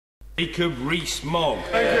Jacob Rees Mogg.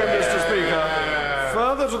 Thank you, Mr. Speaker.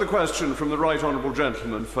 Further to the question from the Right Honourable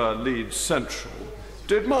Gentleman for Leeds Central,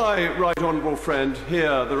 did my Right Honourable friend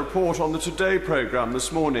hear the report on the Today programme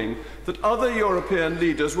this morning that other European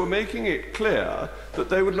leaders were making it clear that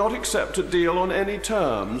they would not accept a deal on any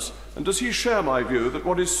terms? And does he share my view that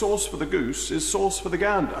what is sauce for the goose is sauce for the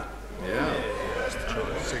gander?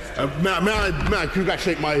 May I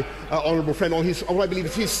congratulate my honourable friend on his, what I believe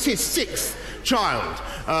is his sixth child.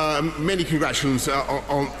 Many congratulations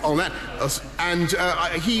on that. And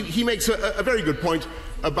he makes a very good point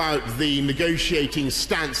about the negotiating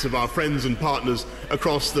stance of our friends and partners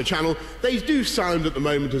across the Channel. They do sound at the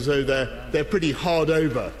moment as though they're pretty hard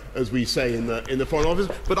over, as we say in the Foreign Office,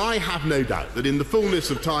 but I have no doubt that in the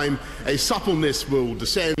fullness of time a suppleness will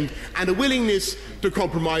descend and a willingness to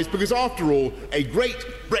compromise, because after all a great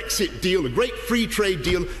Brexit deal, a great free trade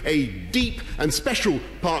deal, a deep and special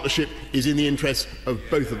partnership is in the interests of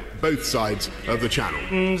both sides of the Channel.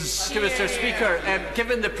 Mr. Speaker,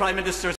 given the Prime Minister's